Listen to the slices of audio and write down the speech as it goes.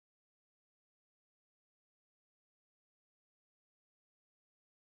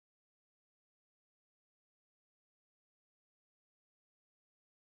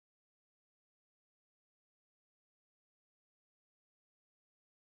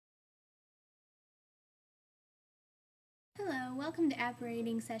Hello, welcome to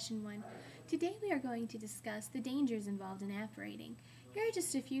Apparating Session 1. Today we are going to discuss the dangers involved in apparating. Here are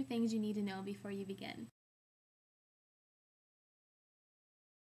just a few things you need to know before you begin.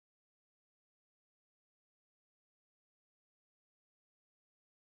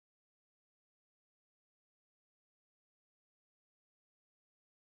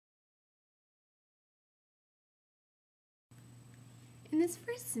 In this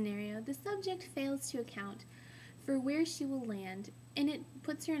first scenario, the subject fails to account for where she will land, and it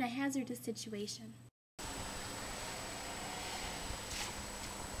puts her in a hazardous situation.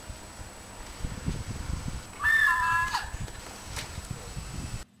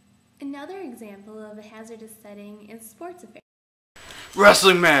 Another example of a hazardous setting is sports affairs.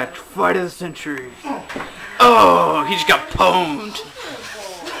 Wrestling match, fight of the century. Oh, he just got pwned.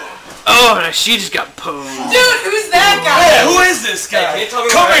 Oh, she just got pwned. Dude, who's that guy? Hey, who is this guy? Hey, come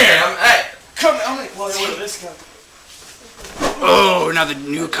here. Hey, Come here. What is this guy? Oh, now the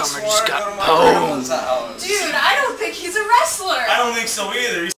newcomer just got pwned. Dude, I don't think he's a wrestler. I don't think so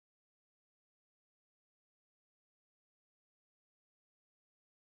either.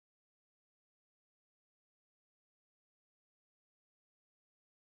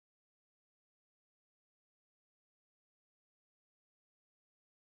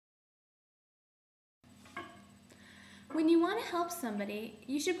 When you want to help somebody,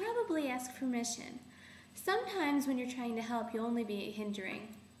 you should probably ask permission. Sometimes when you're trying to help, you'll only be hindering.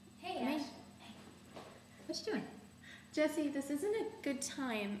 Hey, Ash. Hey. What you doing? Jesse, this isn't a good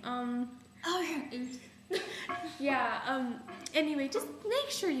time. Oh, here. Anyway, just make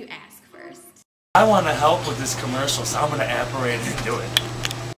sure you ask first. I want to help with this commercial, so I'm going to apparate and do it.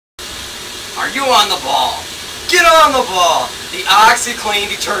 Are you on the ball? Get on the ball. The OxyClean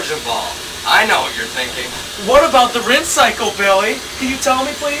detergent ball. I know what you're thinking. What about the rinse cycle, Billy? Can you tell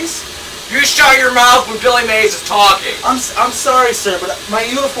me, please? You shut your mouth when Billy Mays is talking. I'm sorry, sir, but my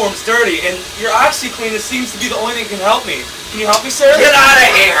uniform's dirty, and your OxyClean seems to be the only thing that can help me. Can you help me, sir? Get out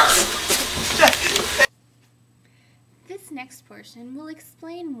of here! This next portion will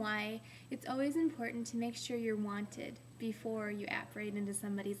explain why it's always important to make sure you're wanted before you apparate into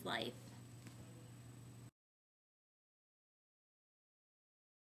somebody's life.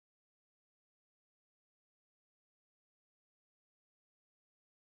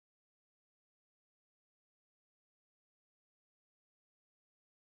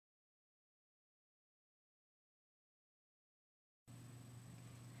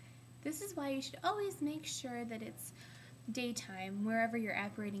 This is why you should always make sure that it's daytime wherever you're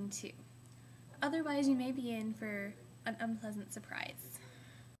apparating to. Otherwise, you may be in for an unpleasant surprise.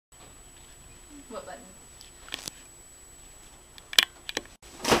 What button?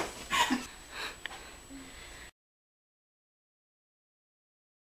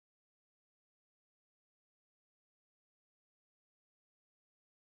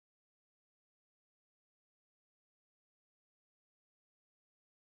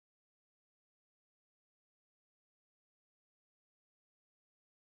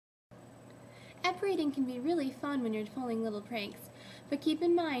 Apparating can be really fun when you're pulling little pranks, but keep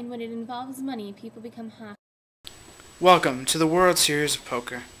in mind when it involves money, people become hostile. Welcome to the World Series of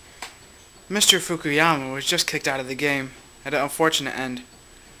Poker. Mr. Fukuyama was just kicked out of the game at an unfortunate end.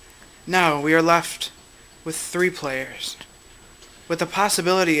 Now we are left with 3 players, with the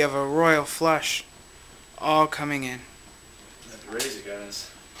possibility of a royal flush all coming in. That's crazy,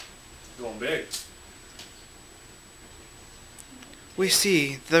 guys. Going big. We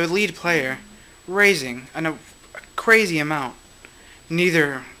see the lead player raising a crazy amount.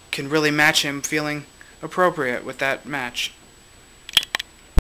 Neither can really match him feeling appropriate with that match.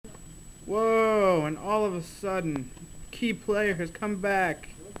 Whoa, and all of a sudden, key player has come back.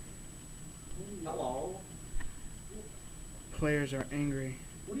 Hello. Players are angry.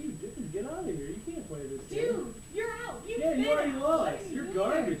 What are you doing? Get out of here. You can't play this game. Dude, you're out. Yeah, you already lost. You're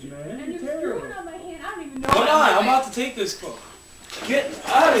garbage, man. And You're you're terrible. screwing on my hand. I don't even know. Come on, I'm about to take this call. Get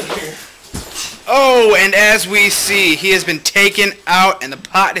out of here. Oh, and as we see, he has been taken out and the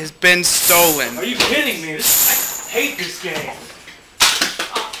pot has been stolen. Are you kidding me? I hate this game.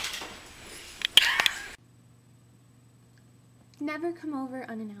 Never come over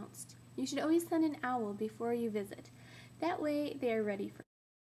unannounced. You should always send an owl before you visit. That way they are ready for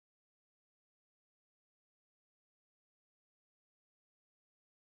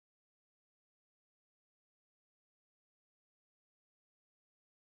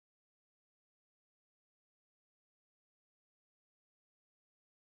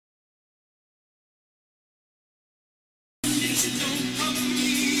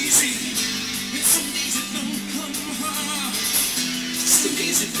Some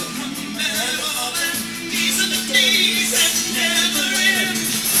days it don't come at all, and these are the days that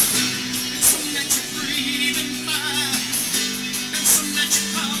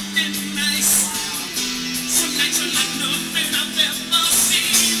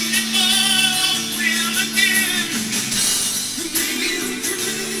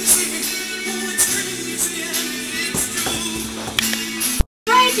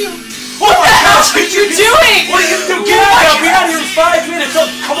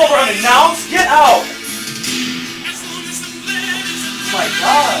come over unannounced? Get out! My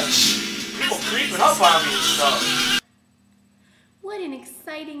gosh. People creeping up on me and stuff. What an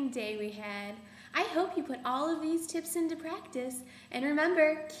exciting day we had. I hope you put all of these tips into practice. And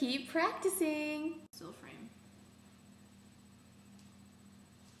remember, keep practicing. Still frame.